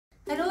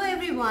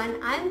everyone,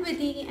 I'm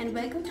Vidhi and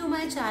welcome to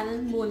my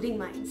channel Molding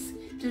Minds.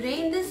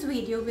 Today in this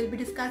video we'll be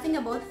discussing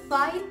about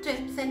 5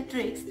 tips and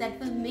tricks that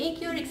will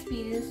make your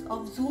experience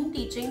of Zoom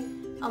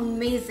teaching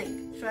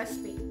amazing,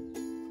 trust me.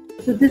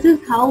 So this is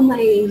how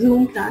my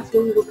Zoom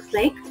classroom looks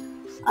like.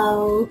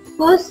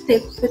 First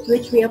tip with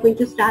which we are going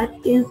to start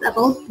is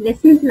about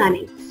lesson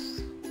planning.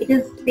 It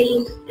is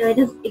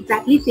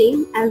exactly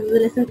same as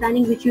the lesson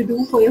planning which you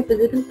do for your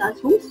physical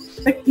classroom,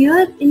 but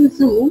here in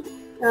Zoom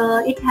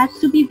it has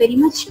to be very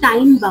much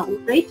time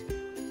bound, right?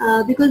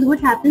 Because what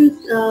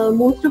happens,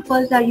 most of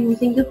us are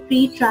using the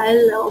free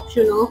trial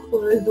option of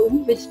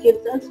Zoom, which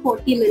gives us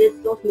 40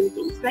 minutes of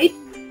meetings, right?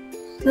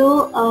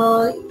 So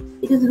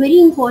it is very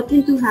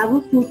important to have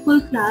a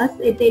fruitful class.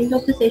 At the end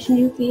of the session,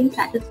 you feel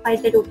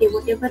satisfied that okay,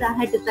 whatever I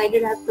had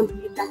decided, I have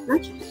completed that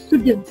much. To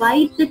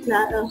divide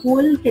the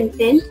whole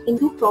content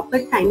into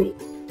proper timing.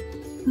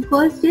 The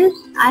first is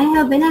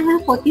when I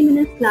have 40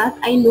 minutes class,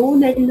 I know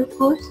that in the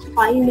first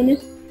 5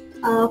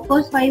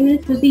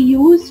 minutes will be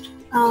used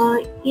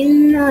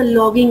in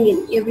logging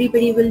in.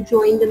 Everybody will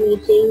join the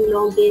meeting,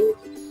 log in.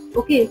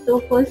 Okay, so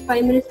first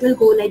 5 minutes will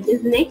go like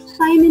this. Next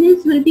 5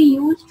 minutes will be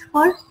used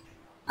for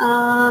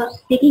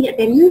taking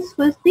attendance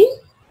first thing.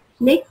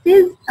 Next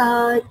is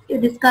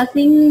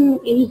discussing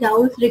any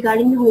doubts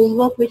regarding the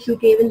homework which you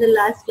gave in the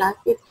last class.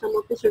 If some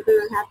of the children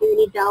are having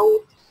any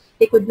doubts,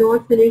 they could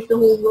not finish the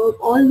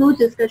homework, all those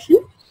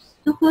discussions.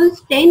 So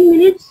first 10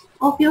 minutes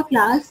of your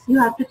class, you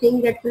have to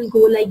think that will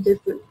go like this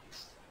one.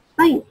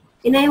 Fine.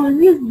 And I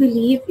always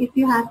believe if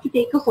you have to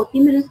take a 40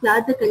 minutes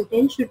class, the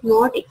content should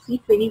not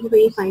exceed 20 to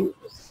 25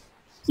 minutes.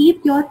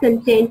 Keep your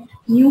content,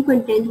 new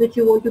content which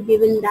you want to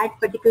give in that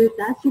particular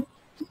class to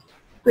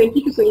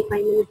 20 to 25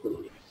 minutes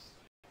only.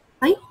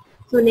 Fine.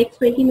 So next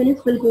 20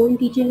 minutes will go in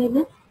teaching like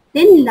that.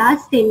 Then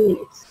last 10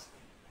 minutes.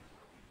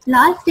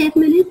 Last 10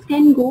 minutes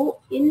can go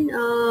in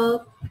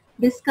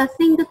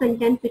discussing the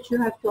content which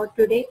you have taught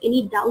today.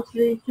 Any doubts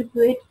related to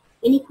it,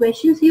 any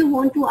questions you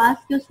want to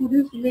ask your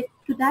students related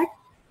to that,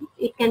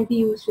 it can be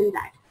used in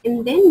that.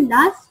 And then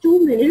last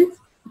 2 minutes,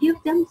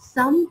 give them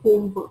some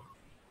homework.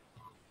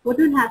 What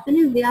will happen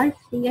is they are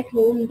sitting at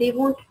home, they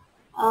won't,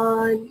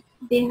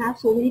 they have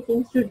so many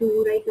things to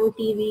do right now,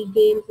 TV,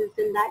 games, this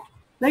and that,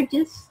 but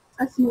just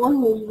a small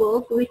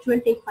homework which will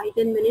take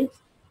 5-10 minutes,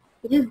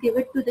 just give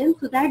it to them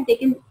so that they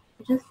can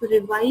just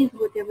revise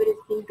whatever is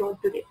being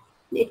taught today.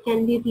 It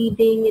can be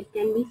reading, it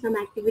can be some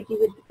activity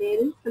with the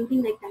parents,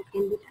 something like that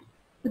can be done.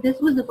 So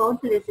this was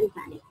about the lesson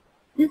planning.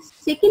 The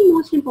second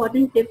most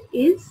important tip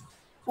is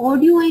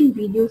audio and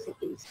video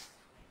settings.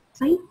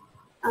 Right?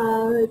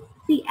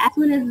 See, as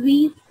soon as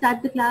we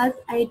start the class,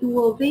 I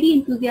do a very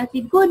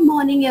enthusiastic good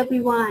morning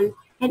everyone,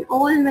 and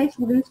all my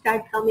students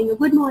start coming,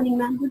 good morning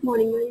ma'am, good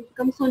morning ma'am. It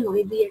becomes so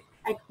noisy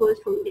at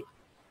first only.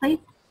 Right?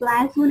 So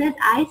as soon as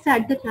I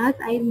start the class,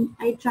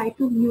 I try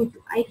to mute.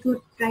 I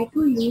should try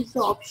to use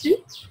the option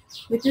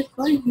which is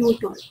called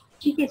mute all.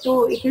 Okay,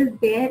 so it is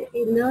there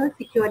in the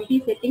security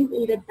settings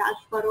in the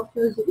taskbar of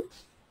your Zoom.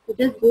 So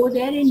just go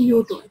there and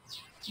mute all,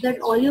 so that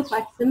all your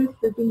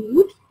participants will be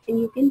mute and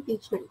you can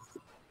teach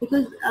nicely.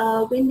 Because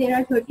when there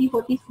are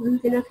 30-40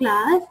 students in a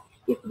class,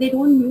 if they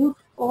don't mute,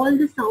 all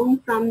the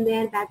sound from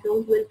their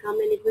background will come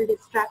and it will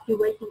distract you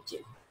while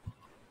teaching.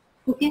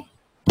 Okay,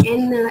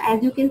 and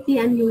as you can see,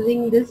 I'm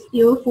using this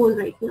earphone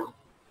right now.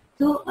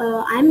 So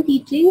I'm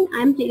teaching,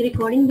 I'm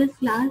recording this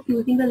class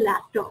using a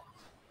laptop.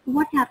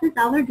 What happens,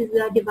 our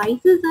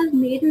devices are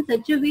made in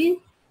such a way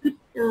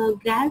to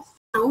grasp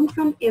sound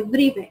from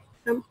everywhere,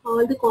 from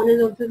all the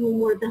corners of the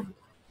room or the house.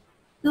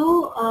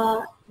 So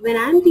when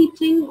I'm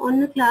teaching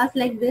on a class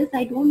like this,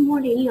 I don't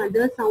want any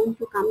other sound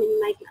to come in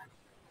my class.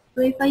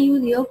 So if I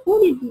use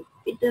earphone,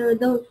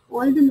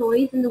 all the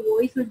noise and the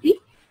voice would be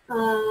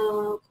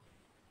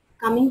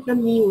coming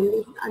from me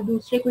only.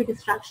 दूसरे कोई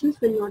distractions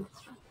will not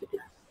distract the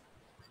class.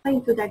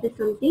 Fine. So that is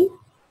something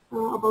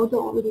about the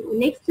audio.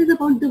 Next is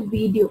about the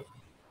video.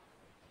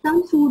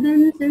 Some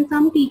students and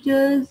some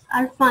teachers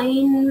are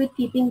fine with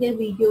keeping their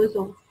videos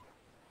off.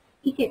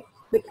 Okay,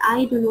 but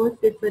I do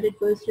not prefer it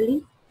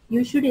personally.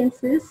 You should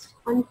insist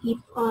on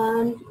keeping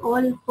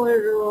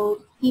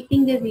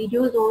their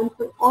videos on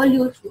for all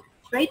your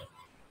students, right?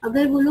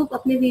 अगर वो लोग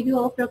अपने video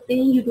of रखते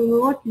हैं, you do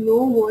not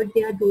know what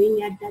they are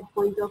doing at that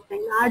point of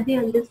time. Are they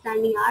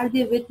understanding? Are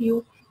they with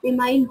you? They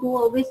might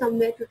go away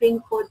somewhere to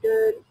drink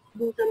water,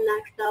 do some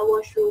nashta,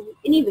 washroom,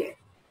 anywhere.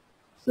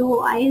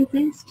 So I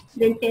insist,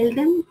 then tell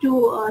them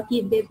to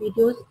keep their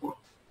videos on.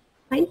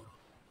 Fine.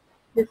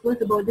 This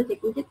was about the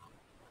second tip.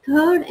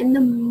 Third and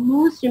the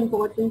most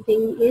important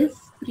thing is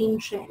screen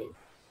sharing.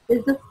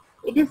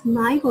 It is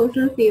my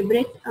personal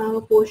favorite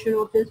portion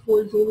of this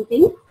whole Zoom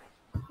thing.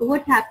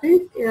 What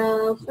happens,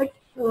 like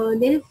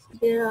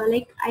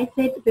I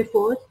said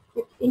before,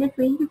 in a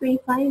 20 to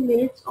 25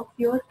 minutes of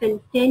your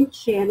content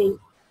sharing,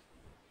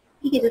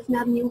 ठीक है, जिसमें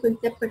आप new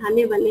concept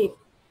पढ़ाने वाले हैं.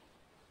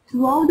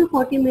 Throughout the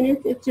 40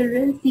 minutes, if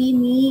children see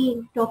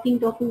me talking,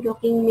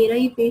 मेरा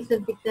ही face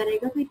सब दिखता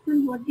रहेगा, so it will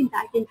not be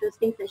that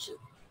interesting session.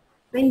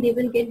 When they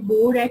will get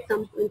bored at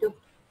some point of,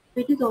 so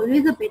it is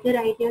always a better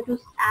idea to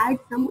add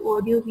some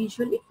audio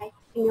visual effects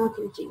in your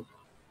teaching.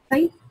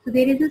 Fine. So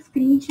there is a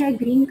screen share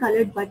green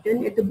colored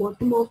button at the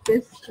bottom of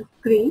this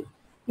screen.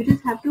 You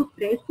just have to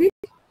press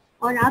it.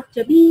 और आप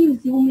जब भी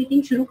Zoom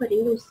meeting शुरू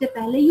करेंगे उससे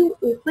पहले you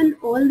open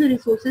all the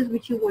resources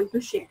which you want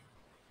to share.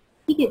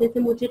 ठीक है, जैसे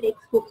मुझे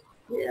text book,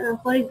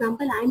 for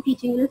example, I am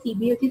teaching in a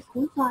CBSE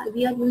school, so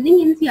we are using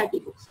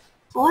NCERT books.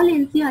 All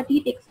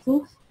NCERT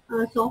textbooks,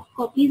 soft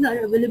copies are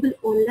available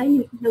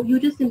online. You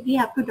just simply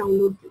have to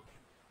download them.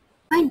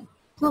 Fine.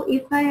 So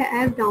if I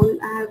have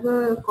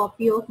a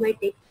copy of my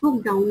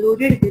textbook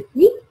downloaded with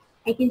me,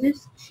 I can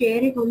just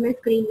share it on my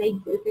screen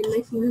like this, and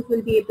my students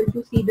will be able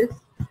to see this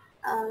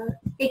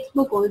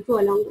textbook also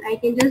along. I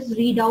can just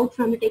read out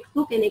from the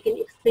textbook and I can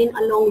explain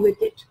along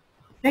with it.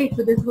 Right.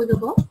 So this was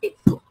about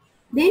textbook.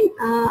 Then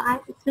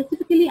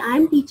specifically I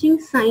am teaching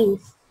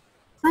science.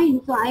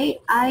 Fine. So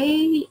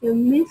I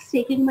miss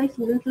taking my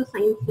students to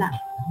science lab,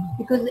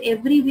 because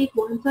every week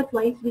once or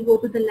twice we go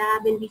to the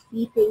lab and we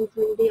see things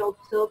when they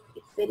observe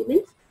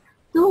experiments.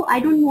 So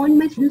I don't want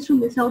my students to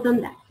miss out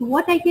on that. So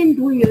what I can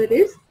do here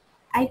is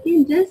I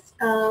can just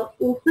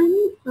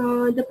open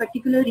the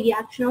particular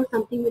reaction or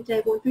something which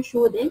I want to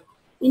show them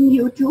in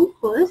YouTube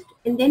first,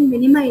 and then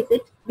minimize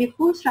it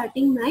before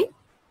starting my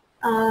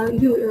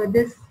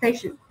this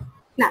session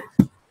class.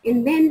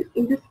 And then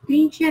in the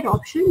screen share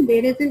option,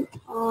 there is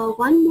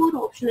one more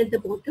option at the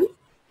bottom.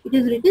 It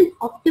is written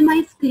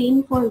optimize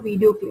screen for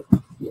video clip.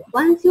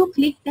 Once you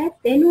click that,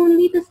 then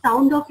only the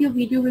sound of your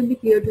video will be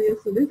clear to your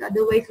students,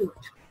 otherwise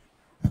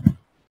not.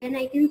 Then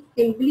I can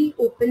simply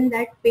open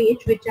that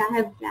page which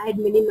I had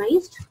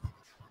minimized.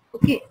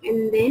 Okay,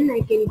 and then I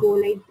can go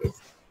like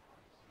this.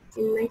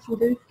 And my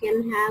students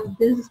can have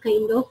this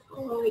kind of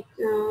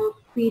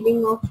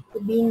feeling of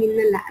being in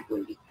the lab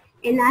only.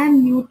 And I have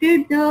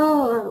muted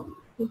the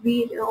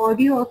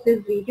audio of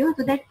this video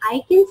so that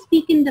I can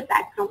speak in the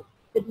background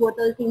that what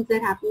all things are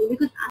happening,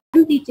 because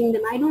I'm teaching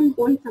them. I don't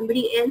want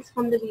somebody else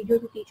from the video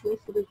to teach my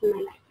students in my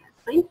live class.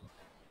 Fine.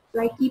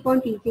 So I keep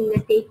on teaching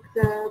that take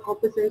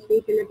copper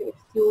sulfate in a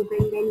test tube,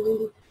 and then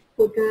we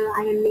put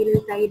iron nail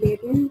inside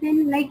it, and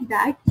then like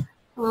that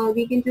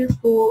we can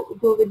just go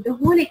with the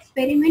whole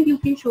experiment. You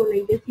can show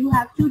like this. You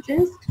have to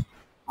just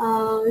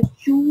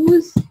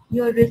choose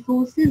your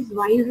resources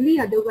wisely,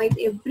 otherwise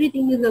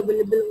everything is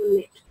available on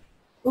it.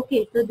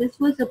 Okay, so this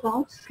was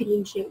about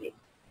screen sharing.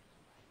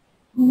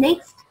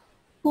 Next,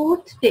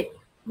 fourth tip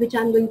which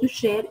I'm going to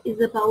share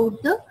is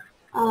about the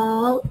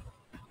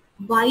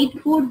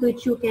whiteboard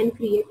which you can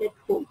create at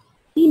home.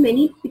 See,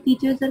 many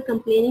teachers are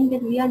complaining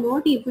that we are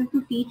not able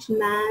to teach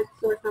maths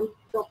or some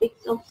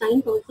topics of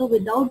science also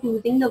without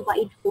using the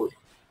whiteboard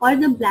or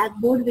the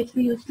blackboard which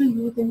we used to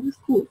use in the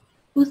school.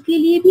 So uske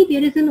liye bhi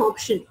there is an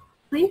option.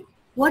 Right?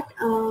 What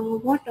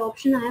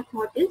option I have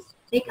thought is,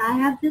 like I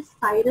have this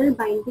spiral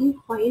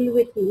binding foil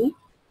with me.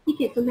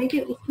 Okay, so like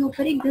इसके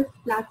ऊपर एक this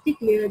plastic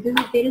layer.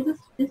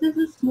 This is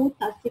a smooth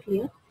plastic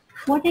layer.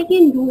 What I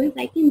can do is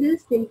I can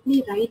just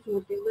simply write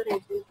whatever I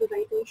want to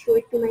write and show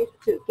it to my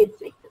kids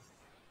like this.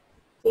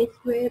 A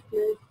square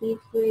plus b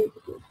square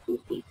equals to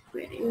c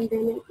square, and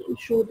then I can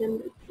show them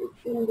this,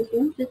 and they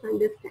can just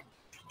understand.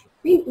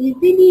 Then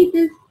easily it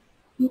is,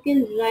 you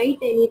can write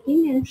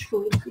anything and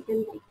show it. You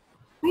can write,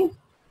 right?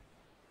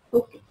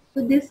 Okay,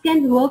 so this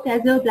can work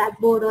as a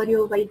blackboard or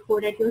your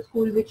whiteboard at your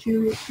school which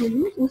you used to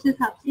use. उस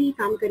हिसाब से ये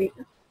काम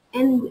करेगा.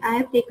 And I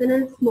have taken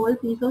a small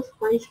piece of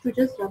sponge to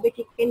just rub it.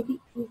 It can be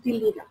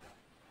easily rubbed.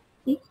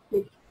 ठीक,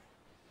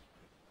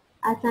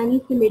 आसानी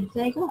से मिट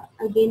जाएगा.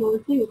 Again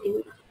also you can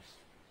rub.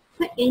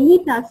 So any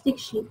plastic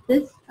sheet,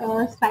 this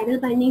spiral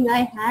binding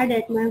I had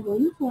at my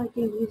home, so I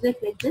can use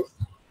it like this.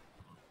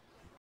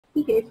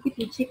 ठीक है, इसके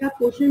पीछे का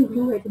portion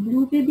blue है, तो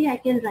blue पे भी I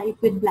can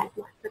write with black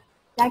marker.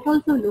 That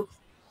also looks.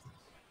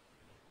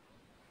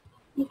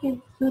 Okay,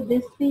 so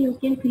this way you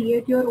can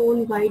create your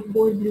own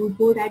whiteboard, blue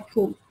board at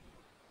home.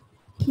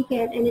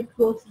 Okay, and it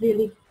works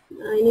really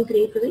in a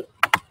great way.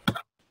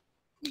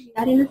 We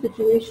are in a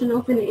situation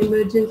of an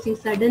emergency,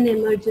 sudden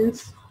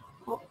emergence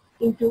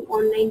into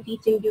online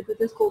teaching due to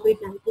this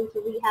COVID-19.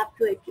 So we have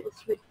to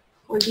adjust with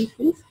all these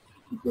things.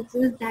 This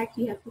is that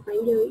we have to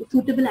find a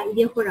suitable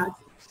idea for us.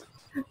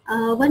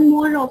 One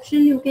more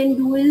option you can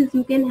do is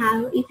you can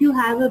have, if you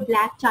have a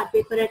black chart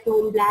paper at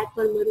home, black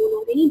or maroon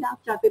or any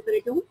dark chart paper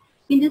at home,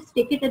 you can just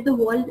stick it at the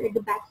wall at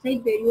the back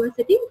side where you are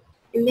sitting,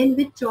 and then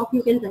with chalk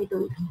you can write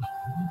on it.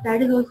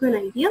 That is also an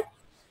idea.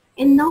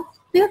 And now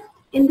fifth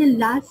and the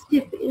last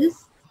tip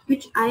is,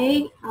 which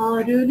I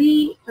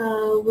really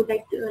would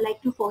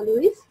like to follow,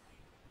 is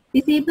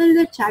disable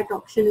the chat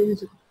option in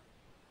Zoom.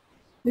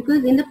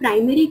 Because in the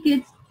primary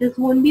kids this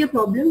won't be a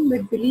problem,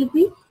 but believe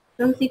me,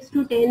 from 6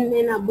 to 10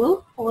 and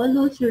above, all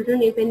those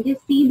children, when they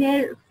see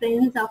their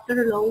friends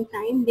after a long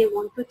time, they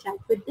want to chat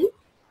with them.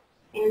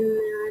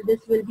 And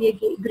this will be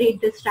a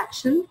great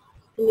distraction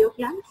in your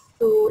class.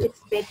 So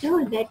it's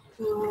better that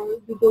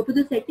you go to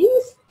the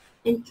settings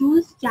and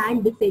choose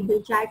chat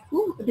disable. Chat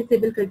को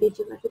disable कर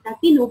दीजिएगा, so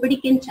ताकि nobody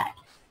can chat.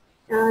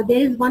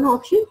 There is one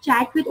option,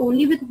 chat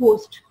only with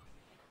host.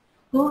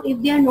 So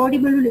if they are not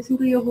able to listen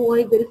to your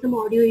voice, there is some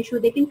audio issue,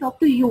 they can talk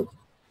to you.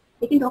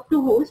 They can talk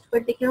to host,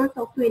 but they cannot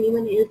talk to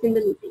anyone else in the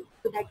meeting.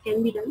 So that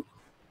can be done.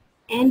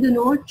 And do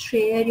not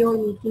share your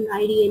meeting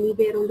ID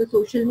anywhere on the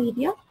social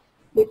media,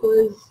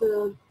 because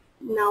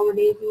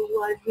nowadays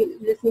you are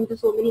listening to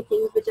so many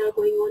things which are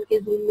going on.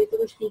 Zoom mein to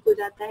kuch leak ho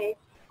jata hai,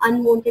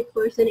 unwanted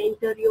person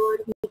enter your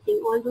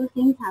meeting, all those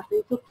things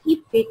happen. So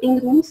keep waiting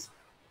rooms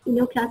in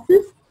your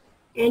classes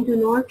and do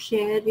not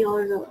share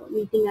your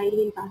meeting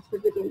ID and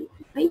password with anyone,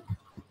 right?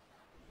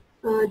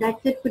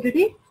 That's it for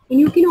today. And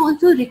you can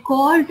also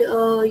record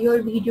your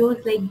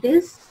videos like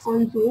this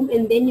on Zoom,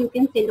 and then you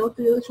can send out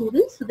to your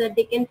students so that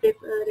they can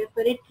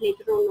refer it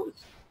later on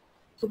also.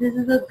 So this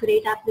is a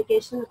great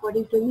application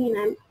according to me,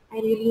 and I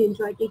really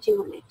enjoy teaching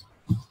on it.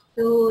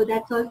 So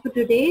that's all for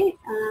today.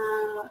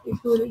 If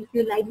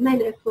you like my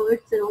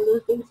efforts and all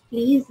those things,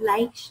 please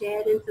like,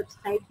 share, and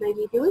subscribe my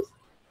videos.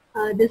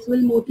 This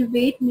will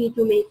motivate me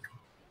to make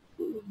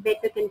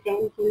better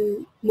content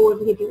and more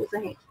videos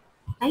ahead.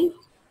 Right?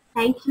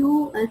 Thank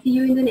you. I'll see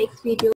you in the next video.